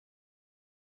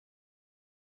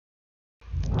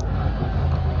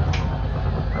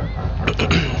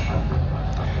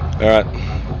Alright,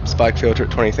 spike filter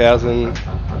at 20,000.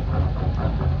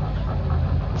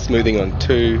 Smoothing on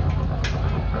 2.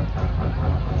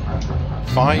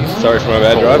 5. Sorry for my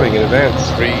bad driving in advance.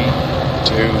 3,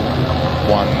 2,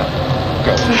 1,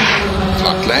 go.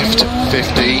 Flat left,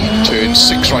 50, turn 6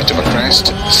 right of a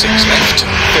crest, 6 left,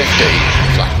 50.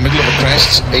 Flat middle of a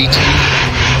crest, 80.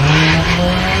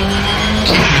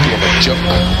 Keep middle of a jump,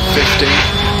 50.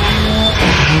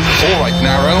 4 right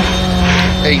narrow,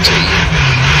 80.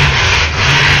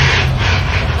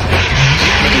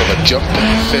 Keep middle of a jump,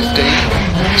 50.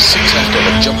 6 left of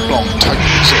a jump long,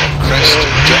 tightens or crest,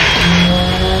 jump.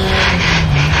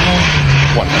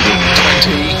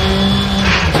 120.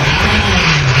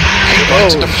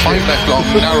 Right into 5 left long,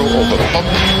 narrow over the bump.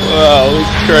 Wow,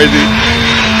 that's crazy.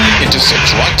 Into 6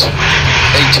 right,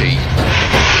 80.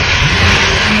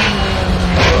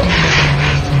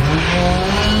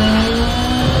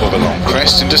 Over long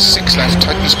crest, into 6 left,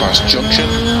 tightens past junction,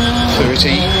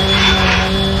 30.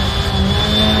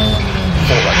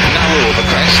 4 right, narrow over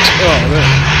crest. Oh, man.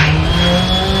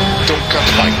 Don't cut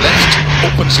 5 left,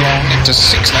 opens long, into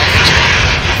 6 left,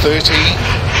 30.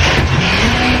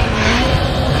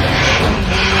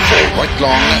 4 right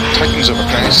long, tightens over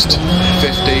crest,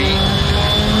 50.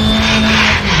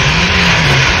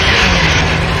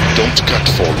 Don't cut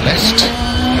 4 left,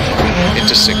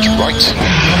 into 6 right,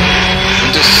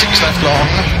 into 6 left long,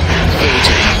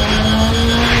 30.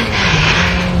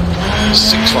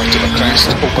 6 right of a crest,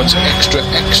 opens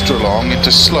extra long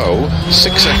into slow,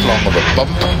 6 left long of a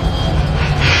bump,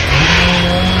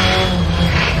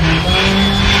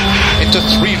 into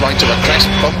 3 right of a crest,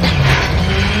 bump,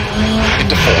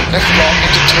 into 4 left long,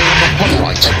 into turn 1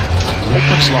 right,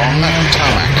 opens long,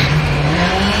 tarmac.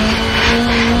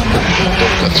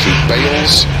 Don't cut through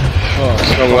bales,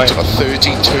 keep right of a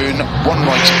 30, turn 1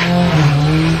 right.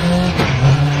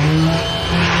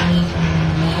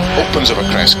 Opens of a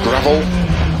crest, gravel,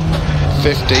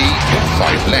 50,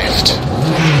 5 left,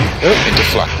 into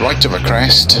flat right of a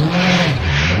crest,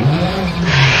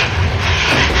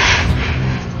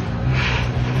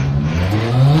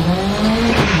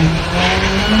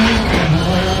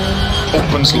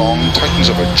 opens long, tightens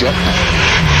of a jump,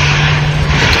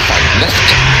 into 5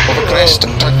 left of a crest,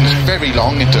 tightens very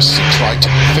long, into 6 right,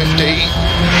 50,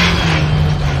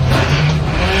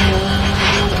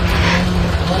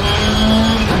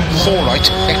 4 right,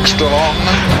 extra long,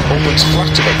 opens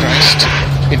flat of a crest,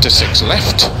 into 6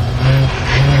 left,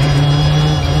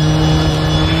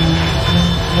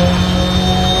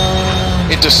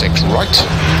 into 6 right,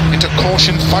 into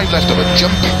caution, 5 left of a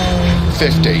jump,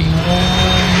 50,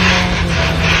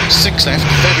 6 left,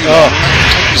 very long,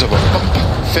 tightens of a bump,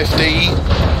 50,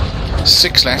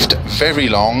 6 left, very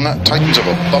long, tightens of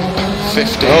a bump,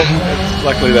 50. Oh,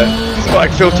 luckily that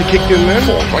spike filter kicked in there.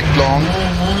 4 right long,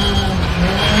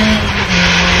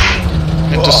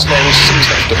 into slow, 6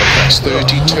 left of a crest,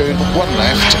 30, turn 1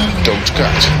 left, don't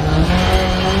cut.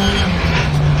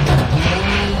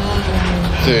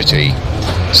 30,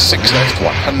 6 left,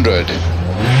 100.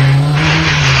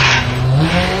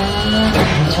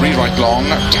 3 right long,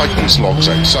 tightens logs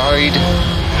outside,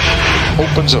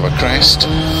 opens of a crest,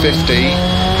 50.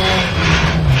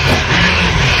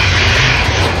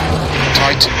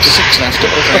 Tight, 6 left of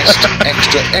a crest,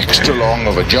 extra long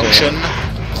of a junction,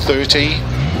 30.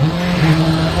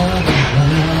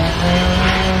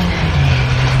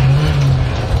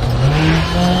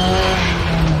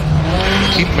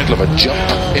 Keep middle of a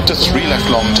jump, into 3 left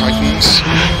long tightens,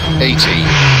 80.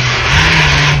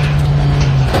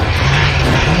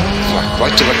 Flat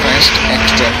right of a crest,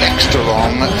 extra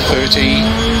long, 30.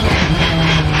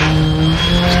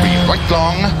 3 right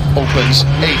long, opens,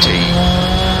 80.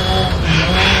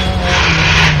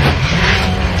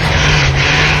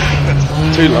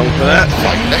 Too long for that.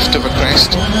 5 left of a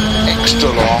crest, extra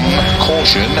long,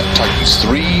 caution, tightens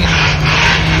 3.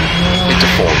 Into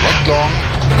 4 right long.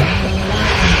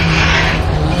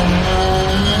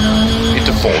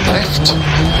 Into 4 left.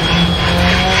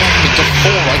 Into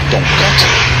 4 right, don't cut.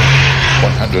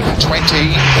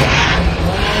 120.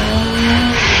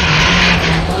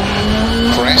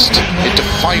 Crest, into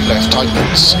 5 left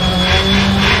tightens.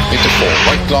 Into 4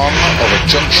 right long, of a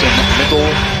junction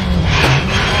middle.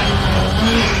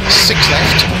 6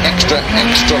 left, extra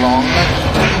long,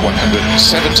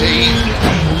 170.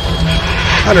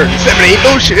 170,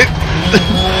 oh shit!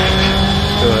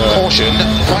 Caution,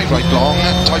 5 right long,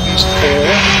 tightens 4.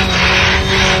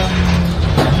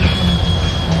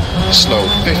 Slow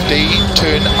 50,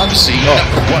 turn unseen,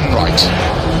 1 right.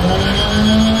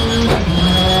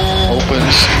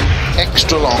 Opens,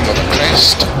 extra long of a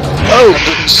crest,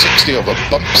 160 over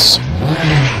bumps.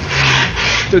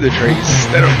 Through the trees,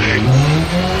 they don't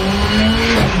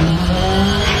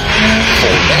 4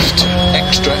 left,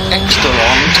 extra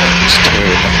long, turns,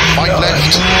 turn, 5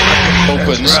 left,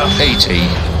 opens, 80.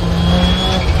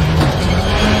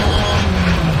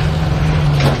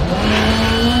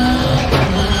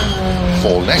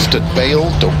 4 left at bail,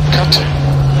 don't cut.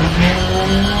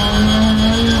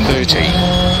 30,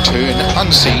 turn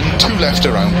unseen, 2 left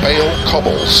around bail,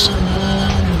 cobbles.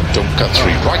 Don't cut,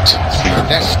 3 right, 3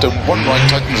 left and 1 right,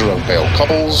 tightens around bail,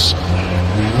 cobbles.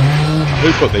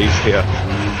 Who put these here?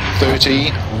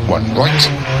 30, 1 right,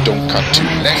 don't cut, 2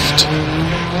 left.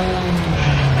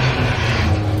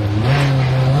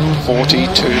 40,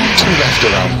 turn 2 left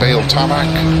around bail, tarmac.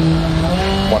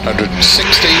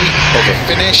 160, over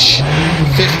finish,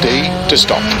 50 to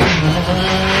stop.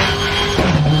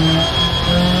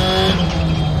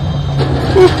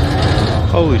 Woo.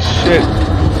 Holy shit.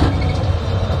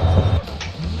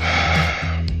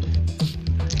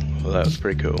 Well, that was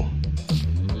pretty cool.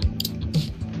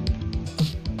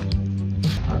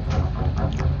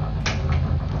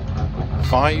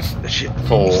 Five, Shit.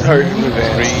 4, Sorry, 3,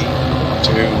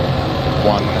 2,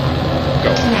 1,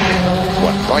 go.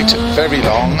 1 right, very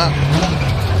long.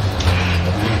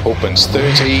 Opens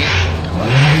 30.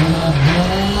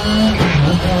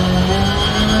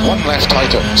 1 left,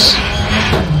 tightens.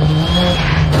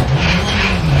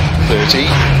 30.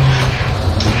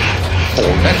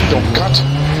 4 left, don't cut.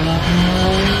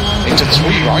 Into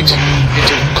 3 right.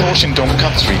 Into caution, don't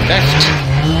cut, 3 left.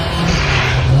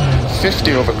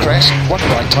 50 over crest, 1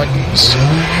 right, tightens.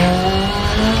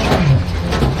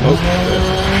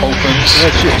 Opens,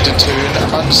 into turn,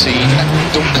 unseen,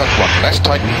 don't cut, 1 left,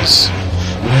 tightens.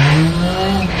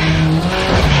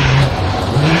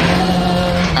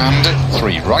 And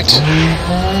 3 right.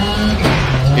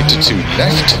 Into 2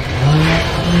 left.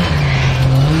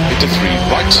 Into 3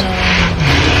 right.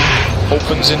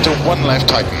 Opens into 1 left,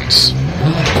 tightens.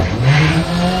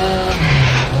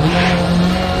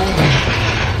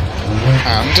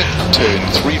 And turn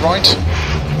 3 right.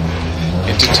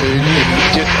 Into turn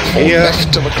immediate, 4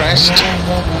 left of a crest.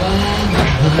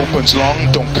 Opens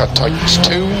long, don't cut, tightens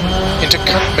 2. Into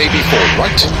cut, maybe 4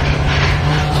 right.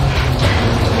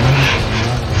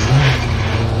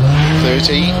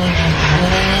 30.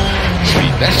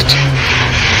 3 left.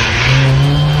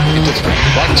 Into 3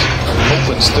 right.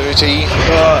 Opens 30.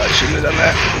 Oh, I shouldn't have done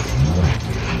that.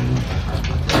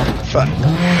 Fuck.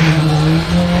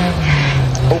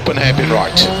 Open hairpin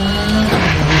right.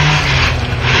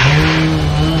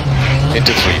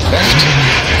 Into 3 left.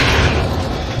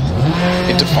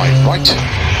 Into 5 right.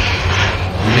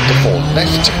 Into 4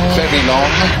 left. Very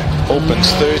long.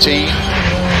 Opens 30.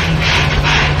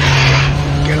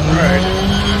 Get on the road.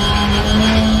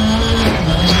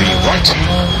 3 right.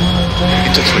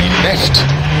 Into 3 left.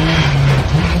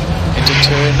 Into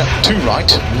turn 2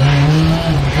 right.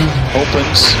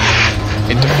 Opens.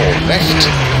 Into 4 left.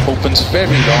 Opens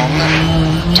very long.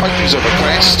 Tightens over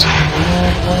crest.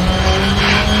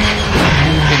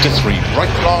 Into 3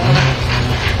 right long.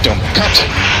 Don't cut.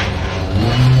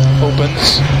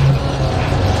 Opens.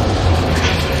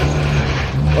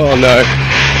 Oh no.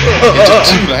 Into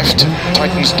 2 left.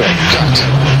 Tightens, don't cut.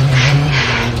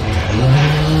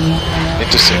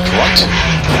 Into 6 right.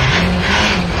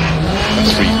 And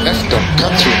 3 left, don't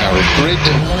cut through narrow grid.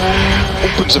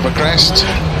 Opens over crest.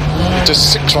 Into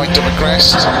 6 right of a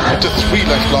crest. Into 3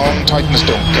 left long, tightens,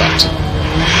 don't cut.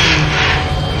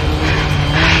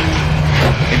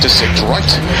 Into 6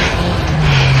 right.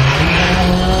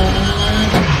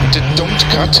 Into don't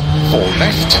cut, 4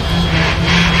 left.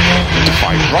 Into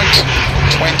 5 right,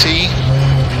 20.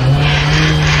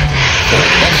 4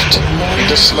 left.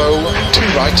 Into slow, 2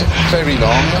 right, very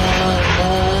long.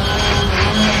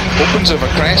 Opens over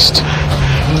crest.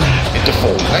 Into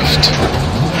 4 left.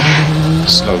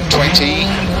 Slow 20,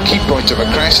 keep right of a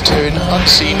crest, turn,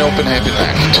 unseen, open hairpin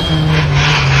left.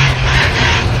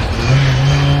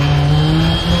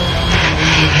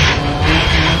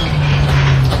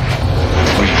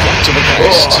 3 right of a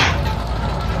crest. Oh.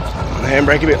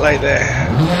 Handbrake a bit late there.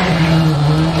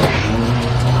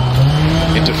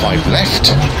 Into 5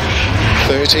 left,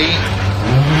 30.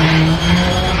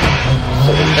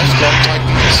 4 left long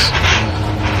tightens.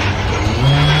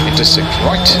 Into 6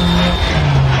 right.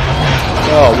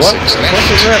 Oh, what? 6 left. What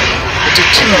is that? Into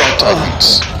 2 right tightens.